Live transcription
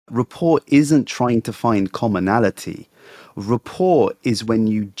Rapport isn't trying to find commonality. Rapport is when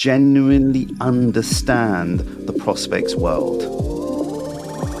you genuinely understand the prospect's world.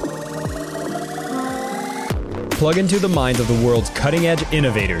 Plug into the minds of the world's cutting-edge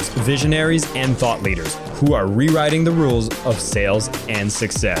innovators, visionaries, and thought leaders who are rewriting the rules of sales and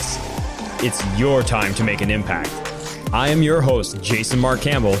success. It's your time to make an impact. I am your host, Jason Mark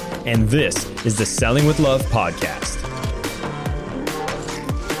Campbell, and this is the Selling with Love podcast.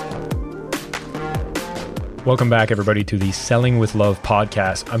 Welcome back, everybody, to the Selling with Love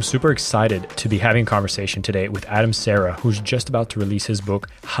podcast. I'm super excited to be having a conversation today with Adam Cerra, who's just about to release his book,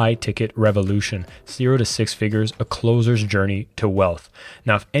 High Ticket Revolution, 0 to 6 Figures, A Closer's Journey to Wealth.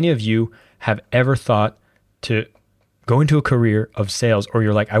 Now, if any of you have ever thought to go into a career of sales, or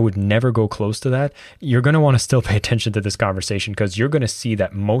you're like, I would never go close to that, you're going to want to still pay attention to this conversation, because you're going to see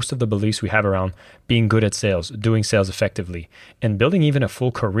that most of the beliefs we have around being good at sales, doing sales effectively, and building even a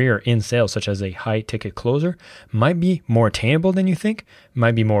full career in sales, such as a high ticket closer, might be more attainable than you think,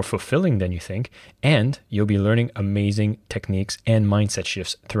 might be more fulfilling than you think, and you'll be learning amazing techniques and mindset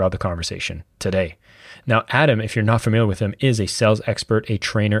shifts throughout the conversation today. Now, Adam, if you're not familiar with him, is a sales expert, a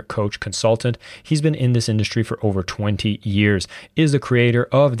trainer, coach, consultant. He's been in this industry for over 20 years, is the creator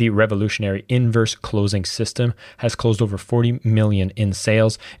of the revolutionary inverse closing system, has closed over 40 million in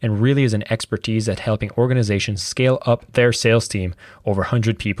sales, and really is an expertise at helping organizations scale up their sales team over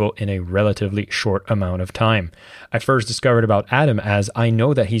 100 people in a relatively short amount of time. I first discovered about Adam as I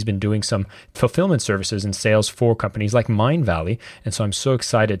know that he's been doing some fulfillment services in sales for companies like Mind Valley, and so I'm so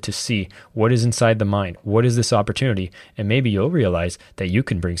excited to see what is inside the mind. What is this opportunity? And maybe you'll realize that you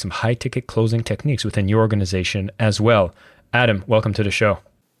can bring some high ticket closing techniques within your organization as well. Adam, welcome to the show.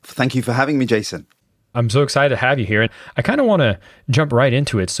 Thank you for having me, Jason. I'm so excited to have you here. And I kind of want to jump right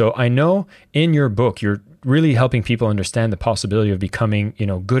into it. So I know in your book, you're really helping people understand the possibility of becoming,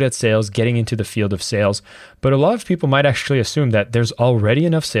 good at sales, getting into the field of sales. But a lot of people might actually assume that there's already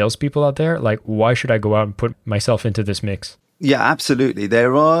enough salespeople out there. Like, why should I go out and put myself into this mix? Yeah, absolutely.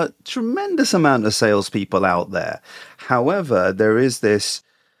 There are a tremendous amount of salespeople out there. However, there is this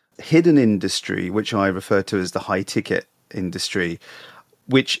hidden industry, which I refer to as the high ticket industry,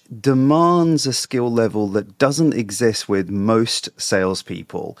 which demands a skill level that doesn't exist with most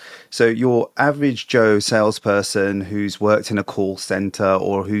salespeople. So your average Joe salesperson who's worked in a call center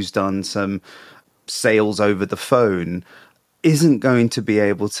or who's done some sales over the phone isn't going to be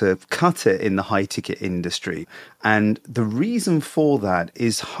able to cut it in the high ticket industry. And the reason for that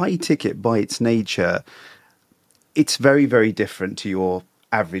is high ticket by its nature, it's very, very different to your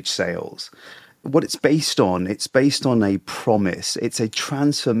average sales. What it's based on a promise. It's a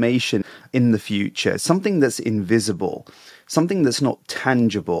transformation in the future, something that's invisible, something that's not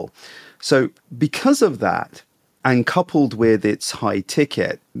tangible. So because of that, and coupled with its high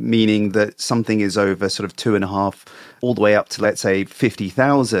ticket, meaning that something is over sort of 2.5 all the way up to, let's say,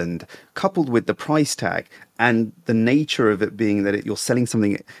 50,000, coupled with the price tag and the nature of it being that you're selling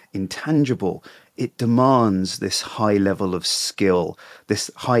something intangible, it demands this high level of skill,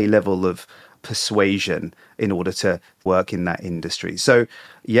 this high level of persuasion in order to work in that industry. So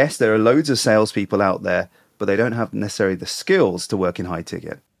yes, there are loads of salespeople out there, but they don't have necessarily the skills to work in high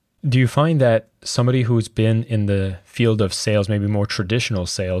ticket. Do you find that somebody who's been in the field of sales, maybe more traditional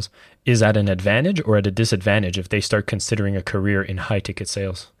sales, is at an advantage or at a disadvantage if they start considering a career in high ticket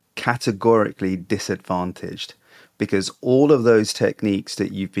sales? Categorically disadvantaged, because all of those techniques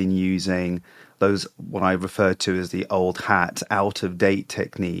that you've been using, those what I refer to as the old hat, out of date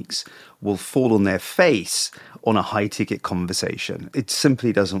techniques, will fall on their face on a high ticket conversation. It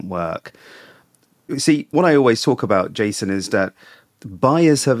simply doesn't work. See, what I always talk about, Jason, is that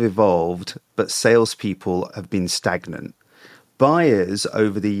buyers have evolved, but salespeople have been stagnant. Buyers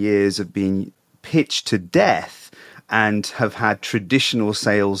over the years have been pitched to death and have had traditional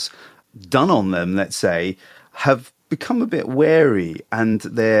sales done on them, let's say, have become a bit wary, and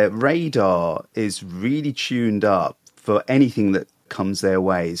their radar is really tuned up for anything that comes their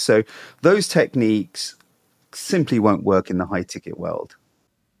way. So those techniques simply won't work in the high ticket world.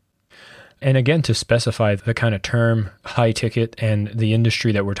 And again, to specify the kind of term high ticket and the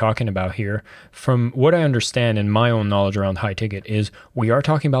industry that we're talking about here, from what I understand and my own knowledge around high ticket is we are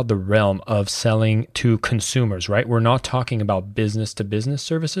talking about the realm of selling to consumers, right? We're not talking about business to business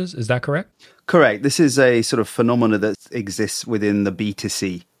services. Is that correct? Correct. This is a sort of phenomena that exists within the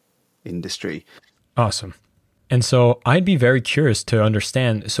B2C industry. Awesome. And so I'd be very curious to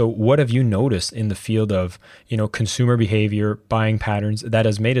understand, so what have you noticed in the field of, consumer behavior, buying patterns that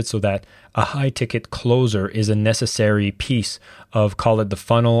has made it so that a high ticket closer is a necessary piece of, call it the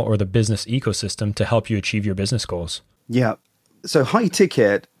funnel or the business ecosystem to help you achieve your business goals? Yeah. So high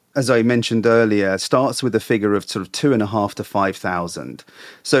ticket as I mentioned earlier, starts with a figure of sort of 2.5 to 5,000.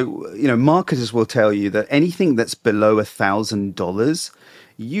 So, marketers will tell you that anything that's below $1,000,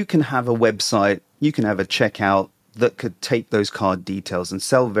 you can have a website, you can have a checkout that could take those card details and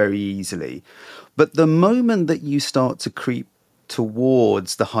sell very easily. But the moment that you start to creep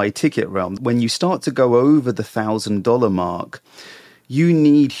towards the high ticket realm, when you start to go over the $1,000 mark, you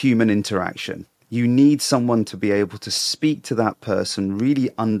need human interaction. You need someone to be able to speak to that person, really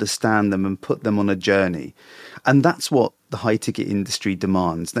understand them and put them on a journey. And that's what the high ticket industry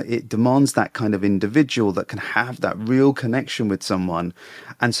demands. It demands that kind of individual that can have that real connection with someone.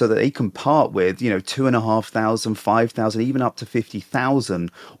 And so that they can part with, 2,500, 5,000, even up to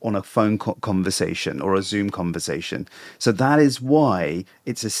 50,000 on a phone conversation or a Zoom conversation. So that is why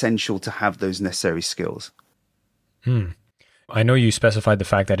it's essential to have those necessary skills. I know you specified the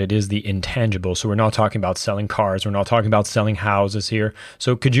fact that it is the intangible. So we're not talking about selling cars. We're not talking about selling houses here.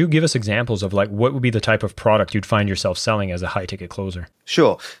 So could you give us examples of what would be the type of product you'd find yourself selling as a high ticket closer?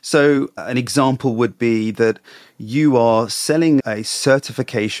 Sure. So an example would be that you are selling a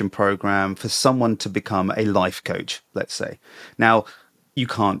certification program for someone to become a life coach, let's say. Now, you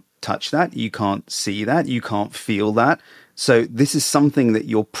can't touch that. You can't see that. You can't feel that. So this is something that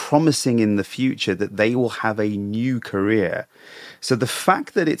you're promising in the future that they will have a new career. So the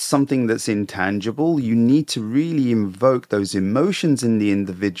fact that it's something that's intangible, you need to really invoke those emotions in the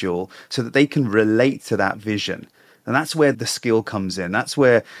individual so that they can relate to that vision. And that's where the skill comes in. That's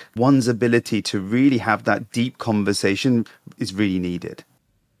where one's ability to really have that deep conversation is really needed.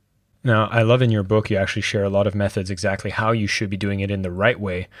 Now, I love in your book, you actually share a lot of methods exactly how you should be doing it in the right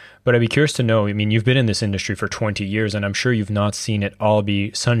way. But I'd be curious to know, you've been in this industry for 20 years, and I'm sure you've not seen it all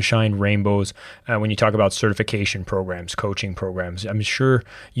be sunshine, rainbows. When you talk about certification programs, coaching programs, I'm sure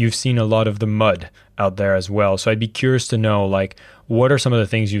you've seen a lot of the mud out there as well. So I'd be curious to know, what are some of the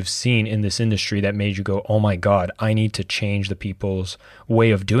things you've seen in this industry that made you go, oh my God, I need to change the people's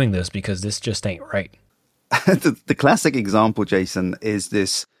way of doing this because this just ain't right? The classic example, Jason, is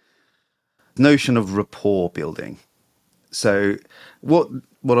this notion of rapport building. So what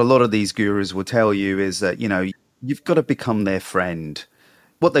a lot of these gurus will tell you is that, you've got to become their friend.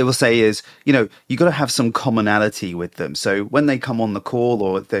 What they will say is, you've got to have some commonality with them. So when they come on the call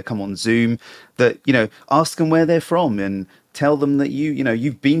or if they come on Zoom, that, ask them where they're from and tell them that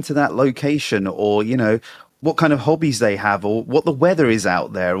you've been to that location, or, what kind of hobbies they have, or what the weather is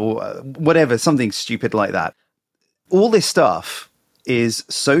out there, or whatever, something stupid like that. All this stuff is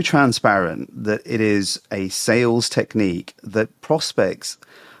so transparent that it is a sales technique that prospects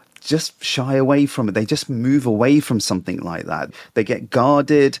just shy away from it. They just move away from something like that. They get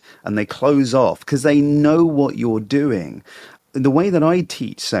guarded and they close off because they know what you're doing. The way that I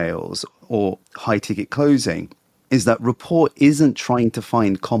teach sales or high ticket closing is that rapport isn't trying to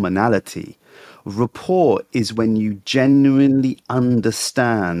find commonality. Rapport is when you genuinely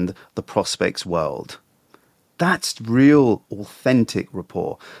understand the prospect's world. That's real, authentic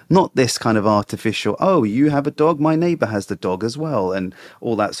rapport, not this kind of artificial, oh, you have a dog, my neighbor has the dog as well, and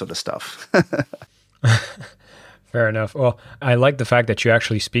all that sort of stuff. Fair enough. Well, I like the fact that you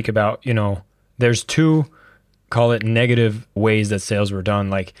actually speak about, there's two, call it negative ways that sales were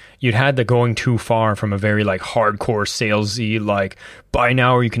done. You'd had the going too far from a very hardcore salesy, buy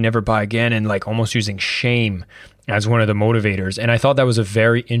now or you can never buy again, and almost using shame as one of the motivators. And I thought that was a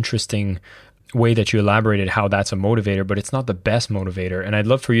very interesting way that you elaborated how that's a motivator, but it's not the best motivator. And I'd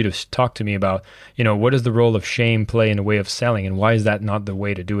love for you to talk to me about, what does the role of shame play in a way of selling, and why is that not the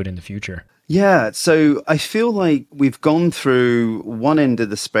way to do it in the future? Yeah, so I feel like we've gone through one end of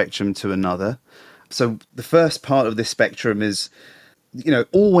the spectrum to another. So the first part of this spectrum is,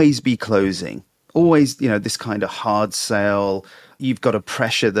 always be closing, always, this kind of hard sell. You've got to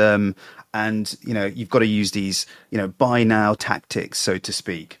pressure them, and, you've got to use these, buy now tactics, so to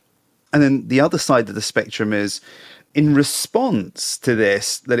speak. And then the other side of the spectrum is, in response to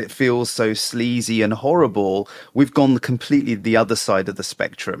this, that it feels so sleazy and horrible, we've gone completely the other side of the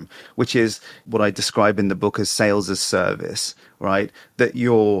spectrum, which is what I describe in the book as sales as service, right? That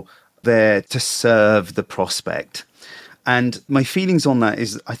you're there to serve the prospect. And my feelings on that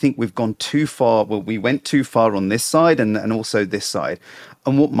is, I think we've gone too far. Well, we went too far on this side and also this side.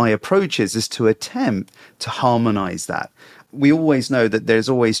 And what my approach is to attempt to harmonize that we always know that there's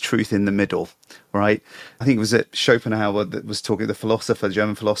always truth in the middle, right? I think it was Schopenhauer that was talking, the philosopher,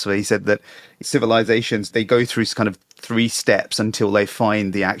 German philosopher. He said that civilizations, they go through kind of 3 steps until they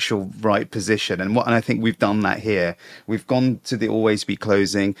find the actual right position. And I think we've done that here. We've gone to the always be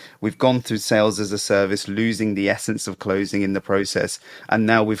closing. We've gone through sales as a service, losing the essence of closing in the process. And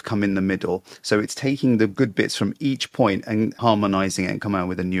now we've come in the middle. So it's taking the good bits from each point and harmonizing it and come out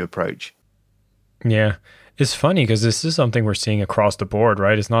with a new approach. Yeah. It's funny because this is something we're seeing across the board,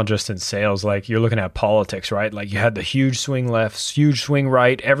 right? It's not just in sales. Like you're looking at politics, right? Like you had the huge swing left, huge swing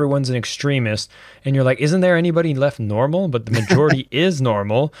right. Everyone's an extremist. And you're like, isn't there anybody left normal? But the majority is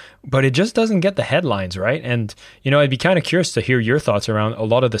normal, but it just doesn't get the headlines, right? And, I'd be kind of curious to hear your thoughts around a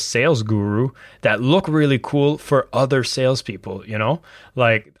lot of the sales guru that look really cool for other salespeople,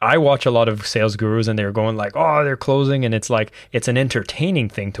 Like I watch a lot of sales gurus and they're going like, oh, they're closing. And it's like, it's an entertaining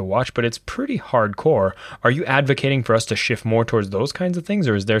thing to watch, but it's pretty hardcore. Are you advocating for us to shift more towards those kinds of things,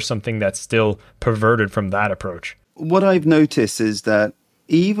 or is there something that's still perverted from that approach? What I've noticed is that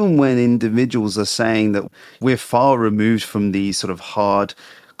even when individuals are saying that we're far removed from these sort of hard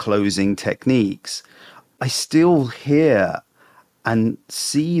closing techniques, I still hear and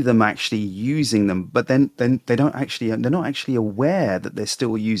see them actually using them, but then they're not actually aware that they're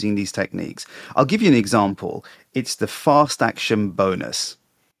still using these techniques. I'll give you an example. It's the fast action bonus.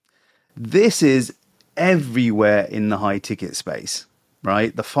 This is everywhere in the high ticket space,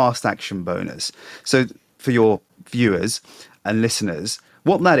 right? The fast action bonus. So for your viewers and listeners,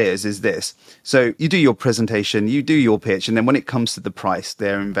 what that is this. So you do your presentation, you do your pitch, and then when it comes to the price,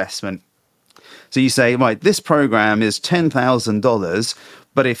 their investment. So you say, right, this program is $10,000,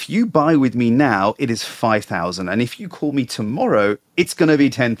 but if you buy with me now, it is $5,000. And if you call me tomorrow, it's going to be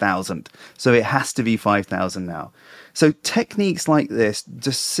 $10,000. So it has to be $5,000 now. So techniques like this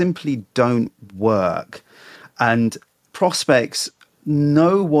just simply don't work. And prospects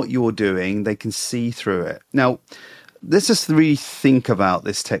know what you're doing. They can see through it. Now, let's just rethink about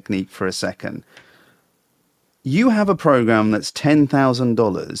this technique for a second. You have a program that's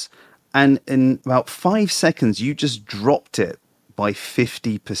 $10,000, and in about 5 seconds, you just dropped it by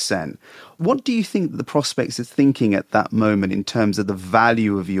 50%. What do you think the prospects are thinking at that moment in terms of the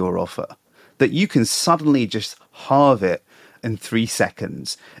value of your offer? That you can suddenly just halve it in 3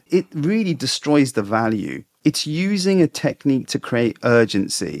 seconds. It really destroys the value. It's using a technique to create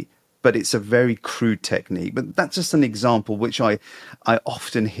urgency, but it's a very crude technique. But that's just an example which I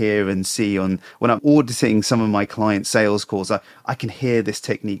often hear and see when I'm auditing some of my client sales calls. I can hear this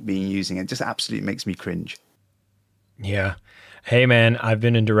technique being used. It just absolutely makes me cringe. Yeah. Hey, man, I've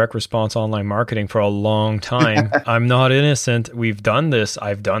been in direct response online marketing for a long time. I'm not innocent. We've done this.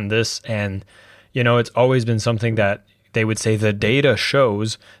 I've done this. And, it's always been something that they would say the data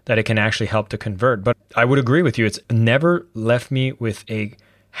shows that it can actually help to convert. But I would agree with you. It's never left me with a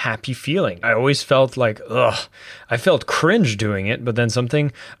happy feeling. I always felt like, I felt cringe doing it, but then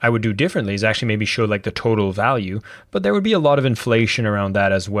something I would do differently is actually maybe show like the total value, but there would be a lot of inflation around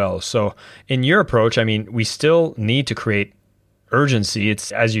that as well. So in your approach, we still need to create urgency.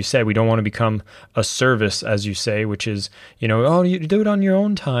 It's, as you said, we don't want to become a service, as you say, which is, you do it on your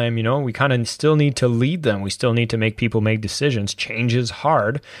own time. We kind of still need to lead them. We still need to make people make decisions. Change is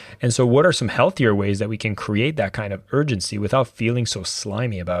hard. And so what are some healthier ways that we can create that kind of urgency without feeling so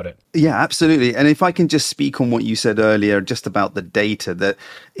slimy about it? Yeah, absolutely. And if I can just speak on what you said earlier, just about the data, that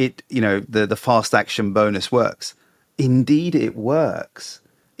it, the fast action bonus works. Indeed, it works.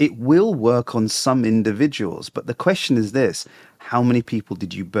 It will work on some individuals. But the question is this: how many people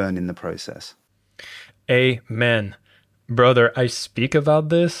did you burn in the process? Amen. Brother, I speak about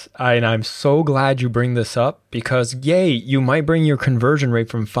this, and I'm so glad you bring this up because, you might bring your conversion rate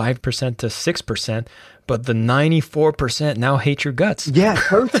from 5% to 6%, but the 94% now hate your guts. Yeah,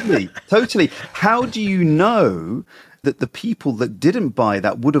 totally. Totally. How do you know that the people that didn't buy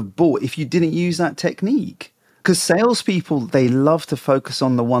that would have bought if you didn't use that technique? Because salespeople, they love to focus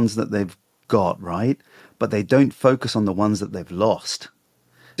on the ones that they've got, right? But they don't focus on the ones that they've lost.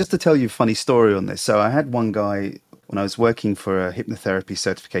 Just to tell you a funny story on this. So I had one guy, when I was working for a hypnotherapy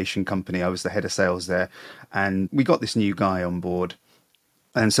certification company, I was the head of sales there, and we got this new guy on board.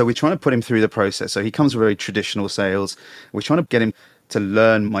 And so we're trying to put him through the process. So he comes with very traditional sales. We're trying to get him to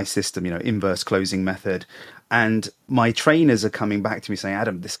learn my system, inverse closing method. And my trainers are coming back to me saying,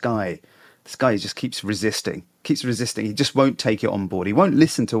 Adam, this guy just keeps resisting. He just won't take it on board. He won't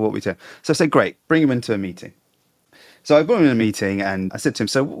listen to what we tell him. So I said, great, bring him into a meeting. So I brought him in a meeting and I said to him,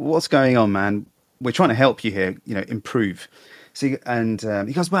 so what's going on, man? We're trying to help you here, improve. So he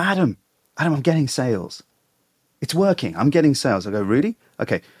goes, well, Adam, I'm getting sales. It's working. I'm getting sales. I go, really?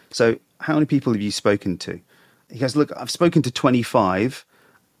 Okay. So how many people have you spoken to? He goes, look, I've spoken to 25.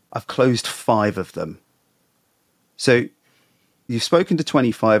 I've closed 5 of them. So you've spoken to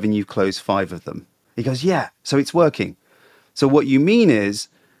 25 and you've closed 5 of them. He goes, yeah, so it's working. So what you mean is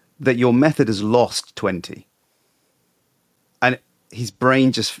that your method has lost 20. And his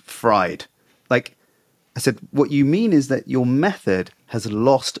brain just fried. Like I said, what you mean is that your method has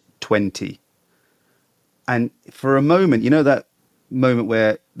lost 20. And for a moment, you know that moment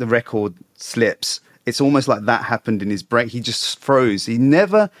where the record slips? It's almost like that happened in his brain. He just froze. He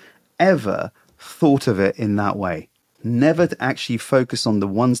never, ever thought of it in that way. Never to actually focus on the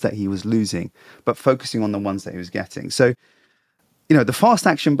ones that he was losing, but focusing on the ones that he was getting. So, the fast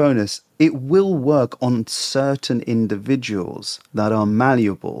action bonus, it will work on certain individuals that are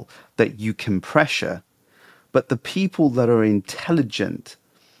malleable, that you can pressure. But the people that are intelligent,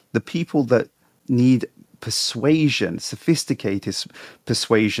 the people that need persuasion, sophisticated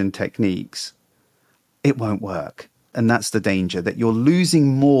persuasion techniques, it won't work. And that's the danger, that you're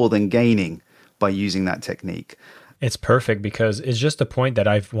losing more than gaining by using that technique. It's perfect because it's just a point that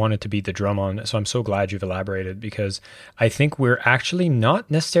I've wanted to beat the drum on. So I'm so glad you've elaborated, because I think we're actually not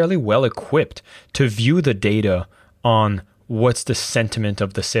necessarily well equipped to view the data on what's the sentiment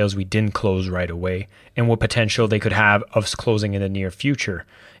of the sales we didn't close right away and what potential they could have of closing in the near future.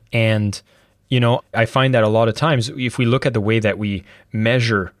 And I find that a lot of times, if we look at the way that we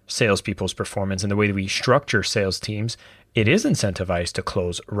measure salespeople's performance and the way that we structure sales teams, it is incentivized to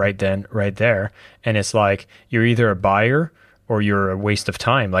close right then, right there. And it's like, you're either a buyer or you're a waste of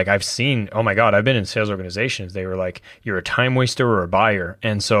time. Like I've seen, oh my God, I've been in sales organizations. They were like, you're a time waster or a buyer.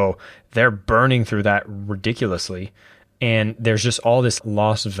 And so they're burning through that ridiculously. And there's just all this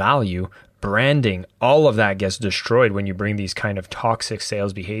lost value. Branding, all of that gets destroyed when you bring these kind of toxic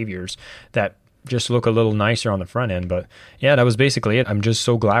sales behaviors that just look a little nicer on the front end. But yeah, that was basically it. I'm just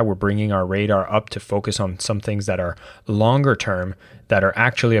so glad we're bringing our radar up to focus on some things that are longer term, that are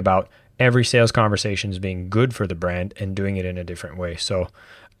actually about every sales conversation is being good for the brand and doing it in a different way. So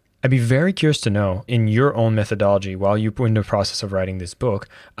I'd be very curious to know, in your own methodology, while you were in the process of writing this book,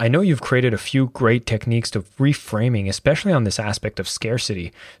 I know you've created a few great techniques to reframing, especially on this aspect of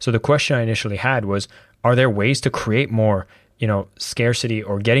scarcity. So the question I initially had was, are there ways to create more scarcity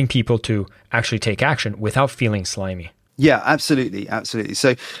or getting people to actually take action without feeling slimy? Yeah, absolutely. Absolutely.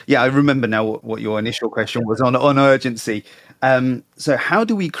 So, yeah, I remember now what your initial question was on urgency. So how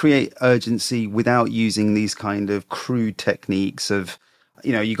do we create urgency without using these kind of crude techniques of,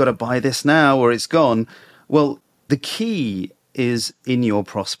 you got to buy this now or it's gone? Well, the key is in your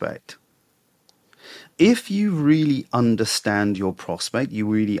prospect. If you really understand your prospect, you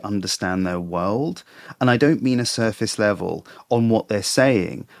really understand their world, and I don't mean a surface level on what they're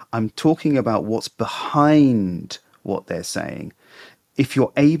saying, I'm talking about what's behind what they're saying. If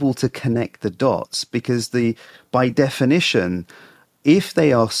you're able to connect the dots, because by definition, if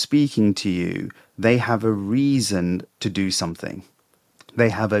they are speaking to you, they have a reason to do something. They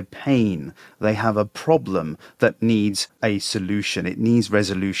have a pain, they have a problem that needs a solution, it needs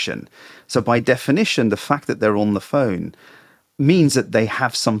resolution. So by definition, the fact that they're on the phone means that they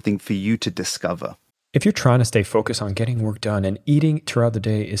have something for you to discover. If you're trying to stay focused on getting work done and eating throughout the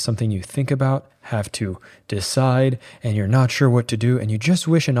day is something you think about, have to decide, and you're not sure what to do, and you just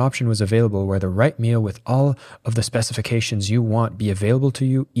wish an option was available where the right meal with all of the specifications you want be available to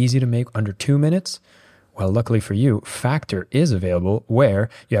you, easy to make under 2 minutes, well, luckily for you, Factor is available, where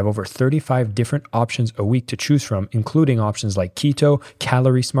you have over 35 different options a week to choose from, including options like keto,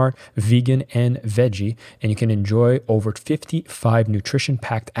 calorie smart, vegan, and veggie. And you can enjoy over 55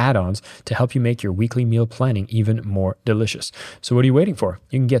 nutrition-packed add-ons to help you make your weekly meal planning even more delicious. So what are you waiting for?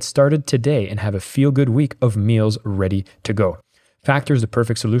 You can get started today and have a feel-good week of meals ready to go. Factor is the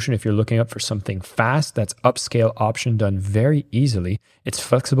perfect solution if you're looking up for something fast that's upscale option done very easily. It's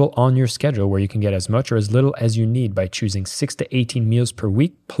flexible on your schedule where you can get as much or as little as you need by choosing 6 to 18 meals per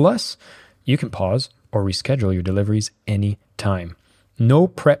week. Plus, you can pause or reschedule your deliveries anytime. No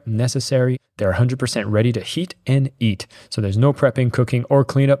prep necessary. They're 100% ready to heat and eat. So there's no prepping, cooking, or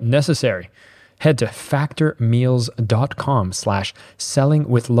cleanup necessary. Head to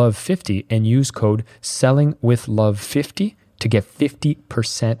factormeals.com/sellingwithlove50 and use code sellingwithlove50 to get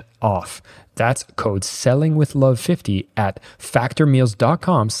 50% off. That's code sellingwithlove50 at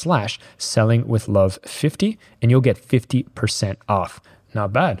factormeals.com/sellingwithlove50 and you'll get 50% off.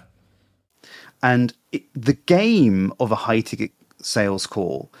 Not bad. And the game of a high ticket sales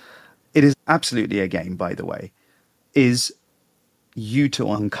call, it is absolutely a game, by the way, is you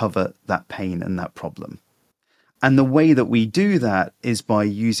to uncover that pain and that problem. And the way that we do that is by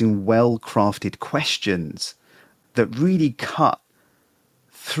using well-crafted questions that really cut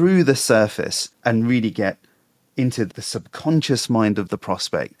through the surface and really get into the subconscious mind of the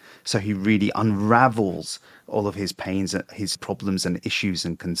prospect. So he really unravels all of his pains, his problems and issues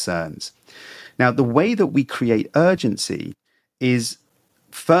and concerns. Now, the way that we create urgency is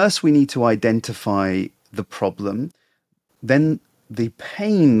first we need to identify the problem, then the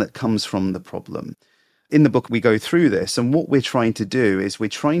pain that comes from the problem. In the book, we go through this, and what we're trying to do is we're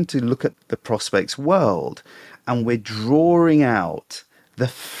trying to look at the prospect's world, and we're drawing out the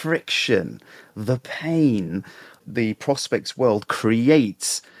friction, the pain the prospect's world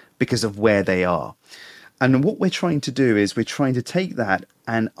creates because of where they are. And what we're trying to do is we're trying to take that,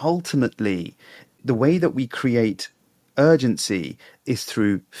 and ultimately, the way that we create urgency is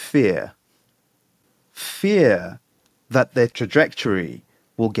through fear. Fear that their trajectory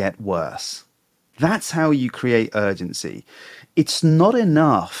will get worse. That's how you create urgency. It's not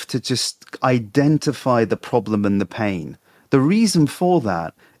enough to just identify the problem and the pain. The reason for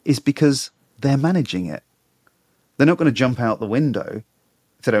that is because they're managing it. They're not going to jump out the window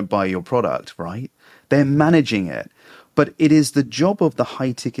if they don't buy your product, right? They're managing it. But it is the job of the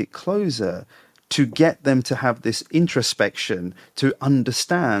high-ticket closer to get them to have this introspection, to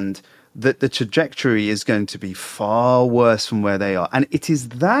understand that the trajectory is going to be far worse from where they are. And it is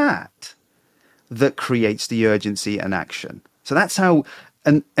that creates the urgency and action. So that's how,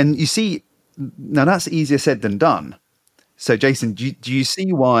 and you see, now that's easier said than done. So Jason, do you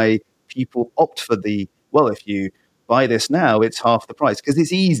see why people opt for if you buy this now, it's half the price? Because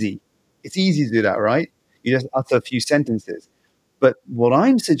it's easy. It's easy to do that, right? You just utter a few sentences. But what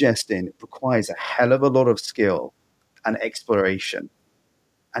I'm suggesting requires a hell of a lot of skill and exploration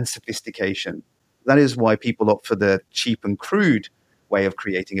and sophistication. That is why people opt for the cheap and crude way of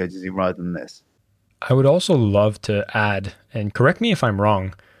creating urgency rather than this. I would also love to add, and correct me if I'm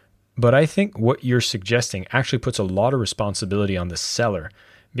wrong, but I think what you're suggesting actually puts a lot of responsibility on the seller,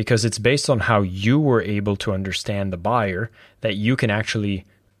 because it's based on how you were able to understand the buyer that you can actually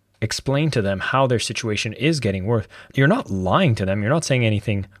explain to them how their situation is getting worse. You're not lying to them. You're not saying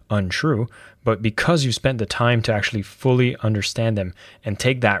anything untrue, but because you spent the time to actually fully understand them and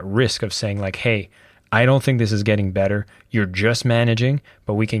take that risk of saying like, hey, I don't think this is getting better. You're just managing,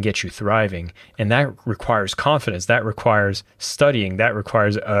 but we can get you thriving. And that requires confidence. That requires studying. That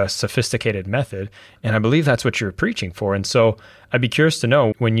requires a sophisticated method. And I believe that's what you're preaching for. And so I'd be curious to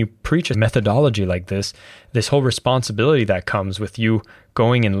know, when you preach a methodology like this whole responsibility that comes with you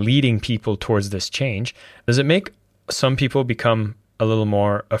going and leading people towards this change, does it make some people become a little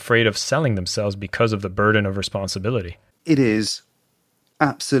more afraid of selling themselves because of the burden of responsibility? It is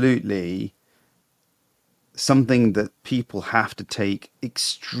absolutely something that people have to take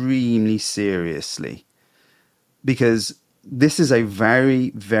extremely seriously, because this is a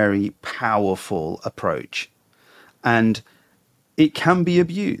very, very powerful approach, and it can be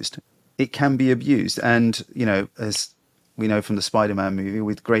abused. It can be abused. And, as we know from the Spider-Man movie,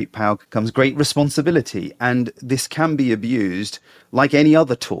 with great power comes great responsibility. And this can be abused like any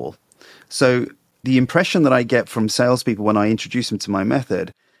other tool. So the impression that I get from salespeople when I introduce them to my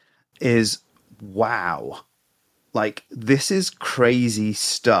method is, wow, like this is crazy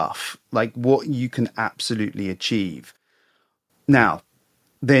stuff, like what you can absolutely achieve. Now,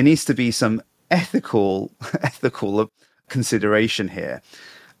 there needs to be some ethical consideration here.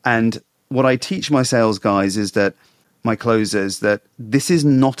 And what I teach my sales guys is that my closers, that this is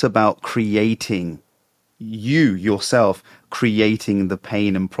not about creating yourself creating the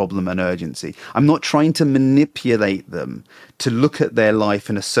pain and problem and urgency. I'm not trying to manipulate them to look at their life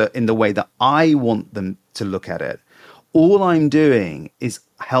in the way that I want them to look at it. All I'm doing is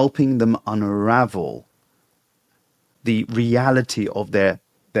helping them unravel the reality of their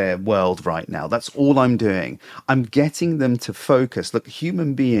world right now. That's all I'm doing. I'm getting them to focus. Look,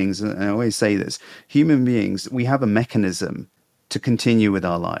 human beings, and I always say this, human beings, we have a mechanism to continue with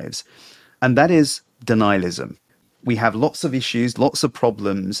our lives, and that is denialism. We have lots of issues, lots of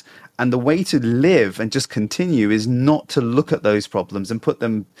problems, and the way to live and just continue is not to look at those problems and put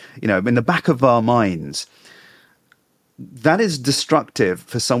them, in the back of our minds. That is destructive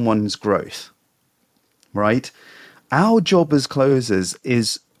for someone's growth, right? Our job as closers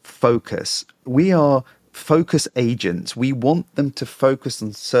is focus. We are focus agents. We want them to focus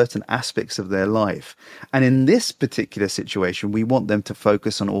on certain aspects of their life. And in this particular situation, we want them to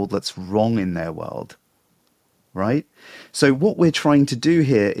focus on all that's wrong in their world, right? So what we're trying to do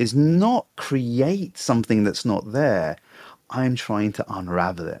here is not create something that's not there. I'm trying to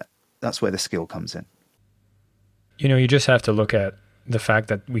unravel it. That's where the skill comes in. You just have to look at the fact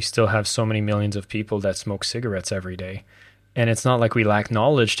that we still have so many millions of people that smoke cigarettes every day. And it's not like we lack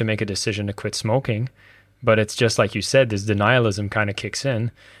knowledge to make a decision to quit smoking, But it's just like you said, this denialism kind of kicks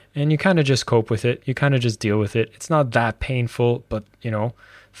in and you kind of just cope with it. You kind of just deal with it. It's not that painful, but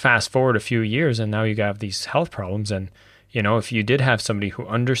fast forward a few years and now you have these health problems. And, if you did have somebody who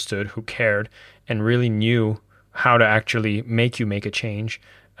understood, who cared, and really knew how to actually make you make a change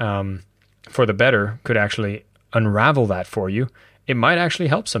for the better, could actually unravel that for you, it might actually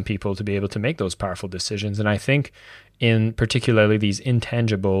help some people to be able to make those powerful decisions. And I think in particularly these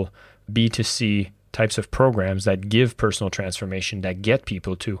intangible B2C types of programs that give personal transformation, that get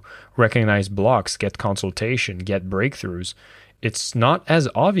people to recognize blocks, get consultation, get breakthroughs, it's not as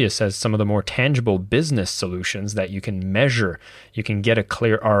obvious as some of the more tangible business solutions that you can measure. You can get a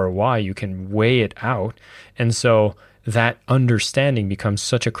clear ROI, you can weigh it out. And so that understanding becomes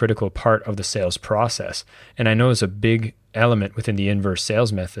such a critical part of the sales process. And I know it's a big element within the inverse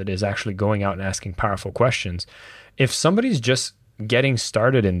sales method is actually going out and asking powerful questions. If somebody's just getting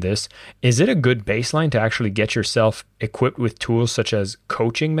started in this, is it a good baseline to actually get yourself equipped with tools such as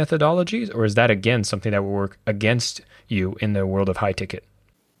coaching methodologies? Or is that, again, something that will work against you in the world of high ticket?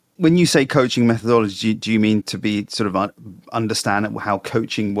 When you say coaching methodology, do you mean to be sort of understand how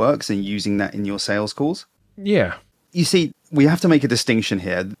coaching works and using that in your sales calls? Yeah. You see, we have to make a distinction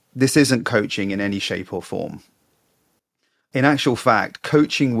here. This isn't coaching in any shape or form. In actual fact,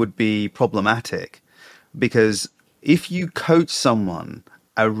 coaching would be problematic because if you coach someone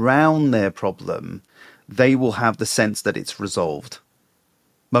around their problem, they will have the sense that it's resolved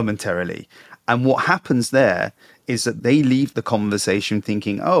momentarily. And what happens there is that they leave the conversation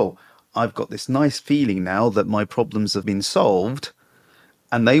thinking, oh, I've got this nice feeling now that my problems have been solved.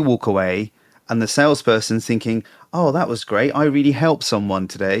 And they walk away and the salesperson's thinking, oh, that was great. I really helped someone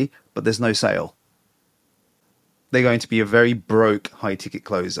today, but there's no sale. They're going to be a very broke high ticket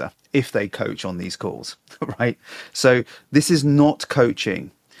closer if they coach on these calls, right? So this is not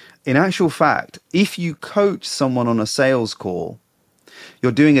coaching. In actual fact, if you coach someone on a sales call,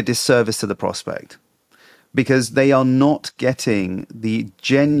 you're doing a disservice to the prospect because they are not getting the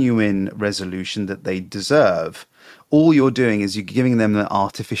genuine resolution that they deserve. All you're doing is you're giving them an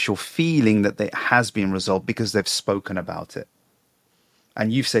artificial feeling that it has been resolved because they've spoken about it.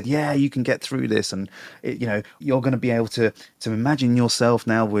 And you've said, yeah, you can get through this. And, you're going to be able to imagine yourself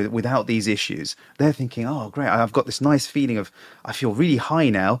now without these issues. They're thinking, oh, great, I've got this nice feeling of I feel really high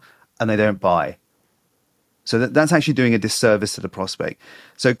now, and they don't buy. So that's actually doing a disservice to the prospect.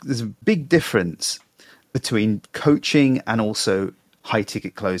 So there's a big difference between coaching and also high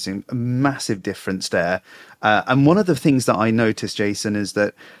ticket closing, a massive difference there. And one of the things that I noticed, Jason, is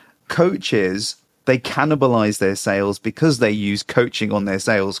that coaches, they cannibalize their sales because they use coaching on their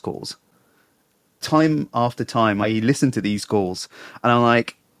sales calls. Time after time, I listen to these calls and I'm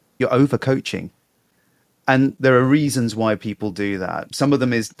like, you're over coaching. And there are reasons why people do that. Some of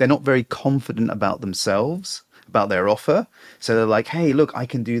them is they're not very confident about themselves, about their offer. So they're like, hey, look, I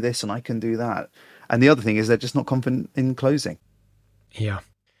can do this and I can do that. And the other thing is they're just not confident in closing. Yeah.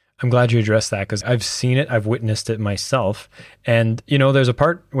 I'm glad you addressed that because I've seen it. I've witnessed it myself. And, there's a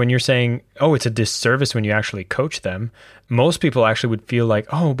part when you're saying, oh, it's a disservice when you actually coach them. Most people actually would feel like,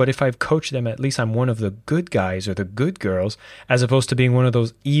 oh, but if I've coached them, at least I'm one of the good guys or the good girls, as opposed to being one of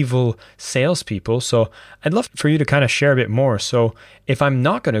those evil salespeople. So I'd love for you to kind of share a bit more. So if I'm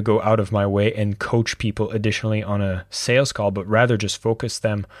not going to go out of my way and coach people additionally on a sales call, but rather just focus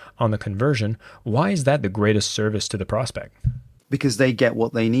them on the conversion, why is that the greatest service to the prospect? Because they get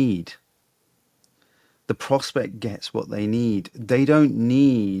what they need. The prospect gets what they need. They don't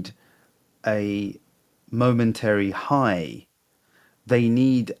need a momentary high. They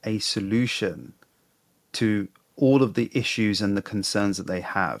need a solution to all of the issues and the concerns that they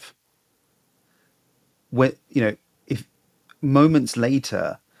have. When, if moments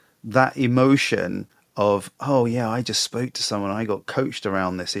later, that emotion of, oh yeah, I just spoke to someone, I got coached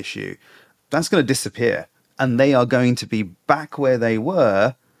around this issue, that's going to disappear. And they are going to be back where they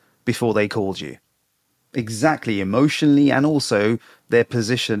were before they called you. Exactly, emotionally and also their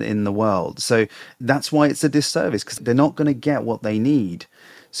position in the world. So that's why it's a disservice, because they're not going to get what they need.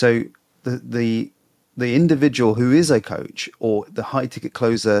 So the individual who is a coach or the high ticket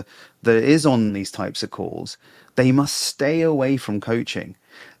closer that is on these types of calls, they must stay away from coaching.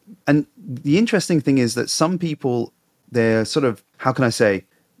 And the interesting thing is that some people, they're sort of, how can I say,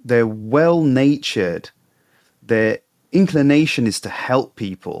 they're well-natured. Their inclination is to help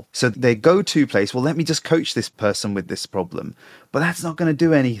people. So their go-to place, well, let me just coach this person with this problem. But that's not going to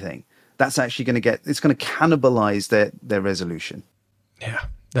do anything. That's actually it's going to cannibalize their resolution. Yeah,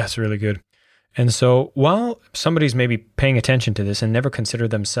 that's really good. And so while somebody's maybe paying attention to this and never consider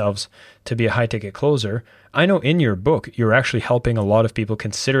themselves to be a high ticket closer, I know in your book, you're actually helping a lot of people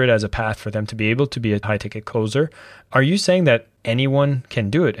consider it as a path for them to be able to be a high ticket closer. Are you saying that anyone can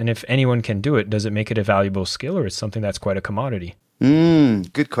do it? And if anyone can do it, does it make it a valuable skill or is something that's quite a commodity?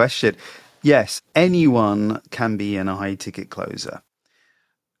 Good question. Yes, anyone can be a high ticket closer.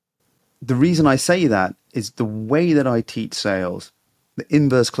 The reason I say that is the way that I teach sales, the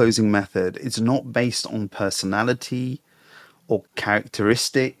inverse closing method, is not based on personality or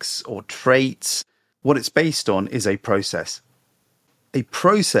characteristics or traits. What it's based on is a process. A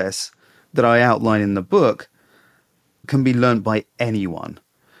process that I outline in the book can be learned by anyone.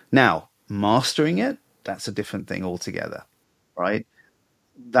 Now, mastering it, that's a different thing altogether, right?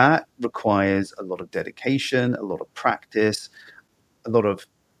 That requires a lot of dedication, a lot of practice, a lot of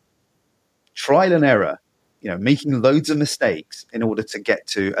trial and error, making loads of mistakes in order to get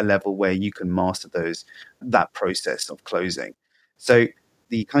to a level where you can master that process of closing. So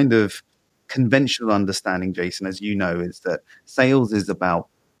the kind of conventional understanding, Jason, as you know, is that sales is about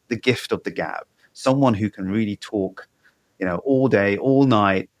the gift of the gab, someone who can really talk, all day, all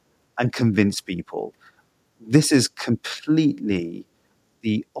night and convince people. This is completely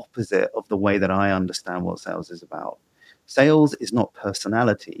the opposite of the way that I understand what sales is about. Sales is not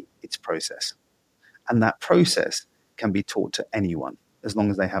personality, it's process. And that process can be taught to anyone as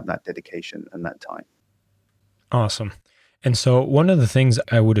long as they have that dedication and that time. Awesome. And so one of the things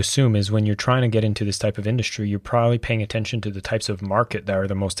I would assume is when you're trying to get into this type of industry, you're probably paying attention to the types of market that are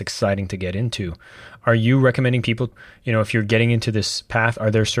the most exciting to get into. Are you recommending people, if you're getting into this path, are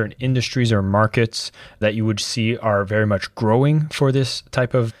there certain industries or markets that you would see are very much growing for this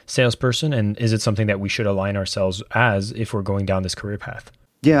type of salesperson? And is it something that we should align ourselves as if we're going down this career path?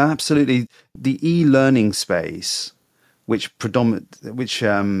 Yeah, absolutely. The e-learning space, which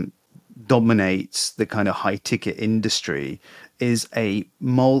dominates the kind of high ticket industry, is a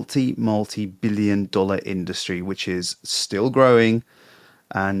multi-billion dollar industry, which is still growing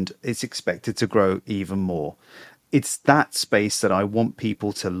and it's expected to grow even more. It's that space that I want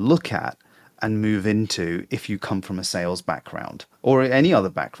people to look at and move into if you come from a sales background or any other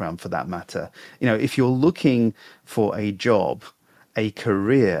background for that matter. If you're looking for a job, a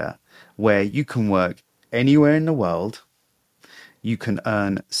career where you can work anywhere in the world, you can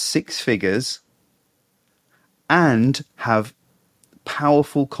earn six figures and have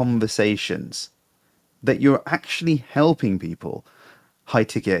powerful conversations that you're actually helping people, high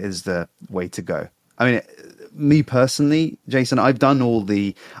ticket is the way to go. I mean, me personally, Jason, I've done all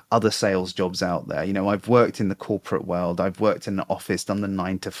the other sales jobs out there. I've worked in the corporate world. I've worked in the office, done the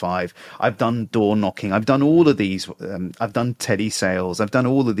 9 to 5. I've done door knocking. I've done all of these. I've done teddy sales. I've done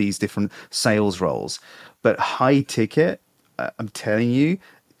all of these different sales roles. But high ticket, I'm telling you,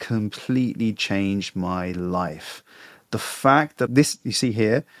 completely changed my life. The fact that this, you see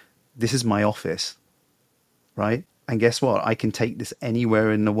here, this is my office, right? And guess what? I can take this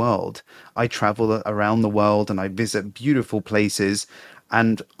anywhere in the world. I travel around the world and I visit beautiful places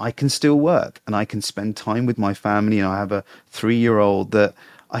and I can still work and I can spend time with my family. And I have a 3-year-old that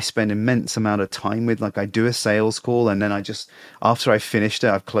I spend immense amount of time with. Like I do a sales call and then after I finished it,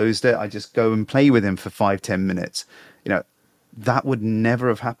 I've closed it, I just go and play with him for 5-10 minutes. That would never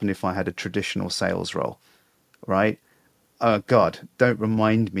have happened if I had a traditional sales role, right? Oh God, don't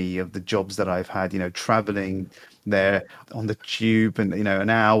remind me of the jobs that I've had, traveling there on the tube and, an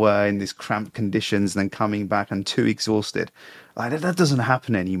hour in these cramped conditions and then coming back and too exhausted. That doesn't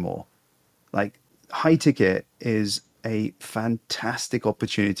happen anymore. Like high ticket is a fantastic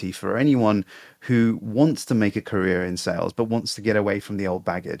opportunity for anyone who wants to make a career in sales, but wants to get away from the old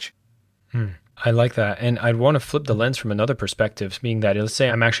baggage. I like that. And I'd want to flip the lens from another perspective, being that let's say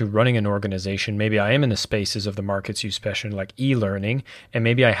I'm actually running an organization. Maybe I am in the spaces of the markets you specialize, like e-learning, and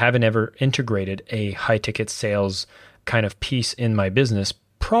maybe I haven't ever integrated a high ticket sales kind of piece in my business,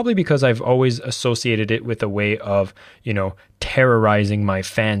 probably because I've always associated it with a way of, terrorizing my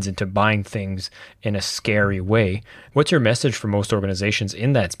fans into buying things in a scary way. What's your message for most organizations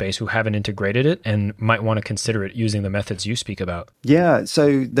in that space who haven't integrated it and might want to consider it using the methods you speak about? Yeah,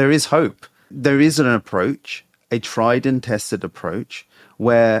 so there is hope. There is an approach, a tried and tested approach,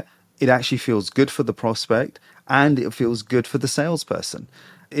 where it actually feels good for the prospect and it feels good for the salesperson.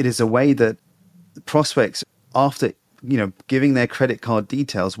 It is a way that prospects, after giving their credit card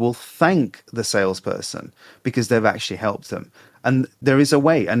details, will thank the salesperson because they've actually helped them. And there is a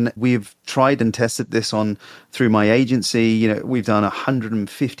way, and we've tried and tested this through my agency. We've done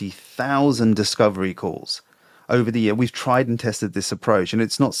 150,000 discovery calls over the year. We've tried and tested this approach, and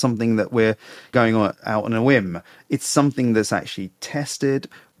it's not something that we're going out on a whim. It's something that's actually tested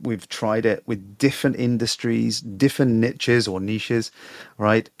We've tried it with different industries, different niches or niches,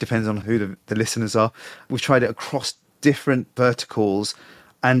 right? Depends on who the listeners are. We've tried it across different verticals,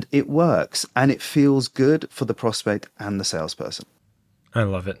 and it works, and it feels good for the prospect and the salesperson. I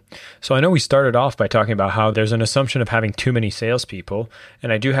love it. So I know we started off by talking about how there's an assumption of having too many salespeople,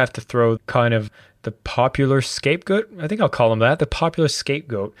 and I do have to throw kind of the popular scapegoat. I think I'll call them that, the popular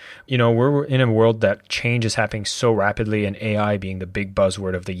scapegoat. You know, we're in a world that change is happening so rapidly, and AI being the big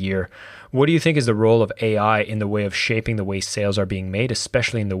buzzword of the year. What do you think is the role of AI in the way of shaping the way sales are being made,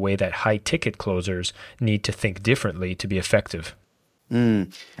 especially in the way that high ticket closers need to think differently to be effective?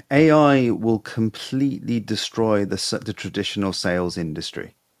 AI will completely destroy the traditional sales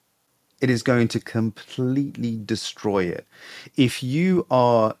industry. It is going to completely destroy it. If you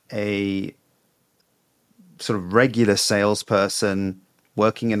are a sort of regular salesperson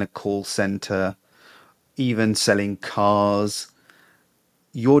working in a call center, even selling cars,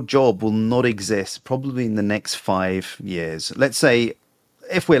 your job will not exist probably in the next 5 years. Let's say,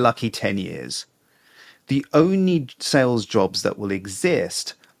 if we're lucky, 10 years. The only sales jobs that will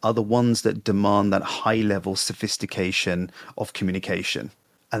exist are the ones that demand that high level sophistication of communication.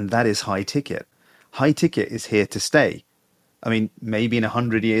 And that is high ticket. High ticket is here to stay. I mean, maybe in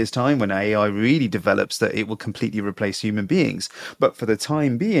 100 years' time when AI really develops that it will completely replace human beings. But for the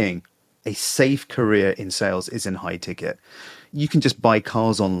time being, a safe career in sales is in high ticket. You can just buy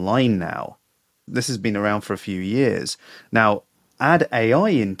cars online now. This has been around for a few years. Now, add AI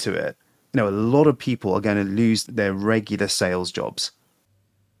into it. You know, a lot of people are going to lose their regular sales jobs.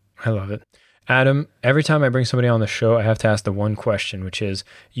 I love it. Adam, every time I bring somebody on the show, I have to ask the one question, which is,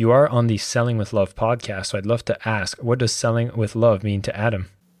 you are on the Selling with Love podcast. So I'd love to ask, what does selling with love mean to Adam?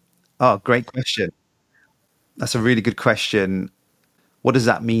 Oh, great question. That's a really good question. What does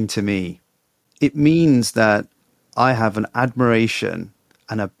that mean to me? It means that I have an admiration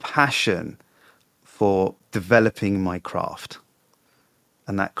and a passion for developing my craft.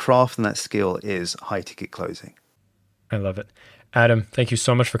 And that craft and that skill is high ticket closing. I love it. Adam, thank you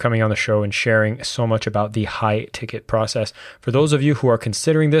so much for coming on the show and sharing so much about the high ticket process. For those of you who are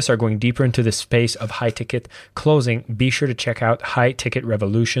considering this, are going deeper into the space of high ticket closing, be sure to check out High Ticket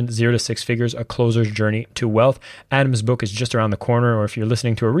Revolution, 0 to 6 Figures, A Closer's Journey to Wealth. Adam's book is just around the corner, or if you're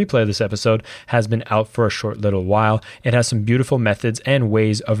listening to a replay of this episode, has been out for a short little while. It has some beautiful methods and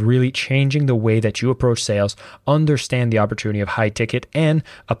ways of really changing the way that you approach sales, understand the opportunity of high ticket, and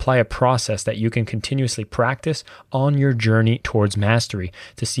apply a process that you can continuously practice on your journey towards mastery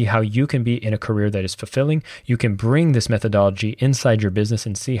to see how you can be in a career that is fulfilling. You can bring this methodology inside your business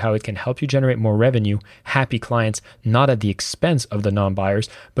and see how it can help you generate more revenue, happy clients, not at the expense of the non-buyers,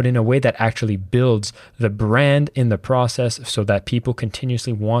 but in a way that actually builds the brand in the process so that people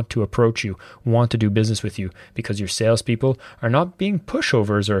continuously want to approach you, want to do business with you, because your salespeople are not being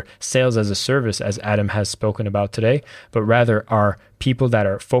pushovers or sales as a service, as Adam has spoken about today, but rather are people that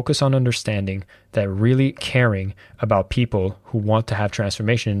are focused on understanding, that are really caring about people who want to have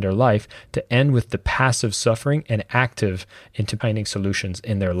transformation in their life, to end with the passive suffering and active into finding solutions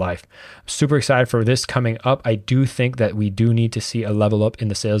in their life. I'm super excited for this coming up. I do think that we do need to see a level up in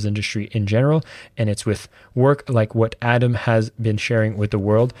the sales industry in general, and it's with work like what Adam has been sharing with the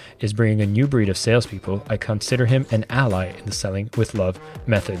world, is bringing a new breed of salespeople. I consider him an ally in the Selling with Love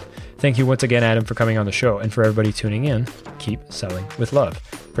method. Thank you once again, Adam, for coming on the show, and for everybody tuning in, keep selling with love,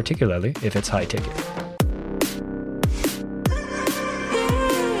 particularly if it's high ticket.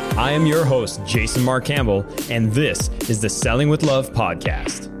 I am your host, Jason Mark Campbell, and this is the Selling with Love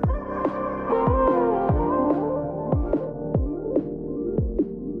podcast.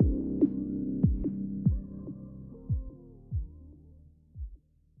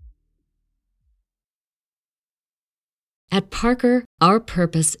 At Parker, our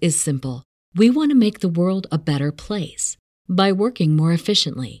purpose is simple. We want to make the world a better place by working more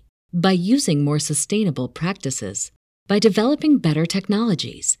efficiently, by using more sustainable practices, by developing better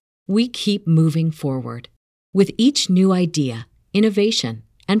technologies. We keep moving forward. With each new idea, innovation,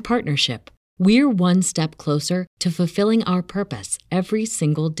 and partnership, we're one step closer to fulfilling our purpose every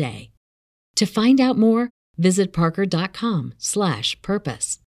single day. To find out more, visit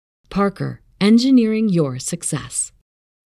parker.com/purpose. Parker, engineering your success.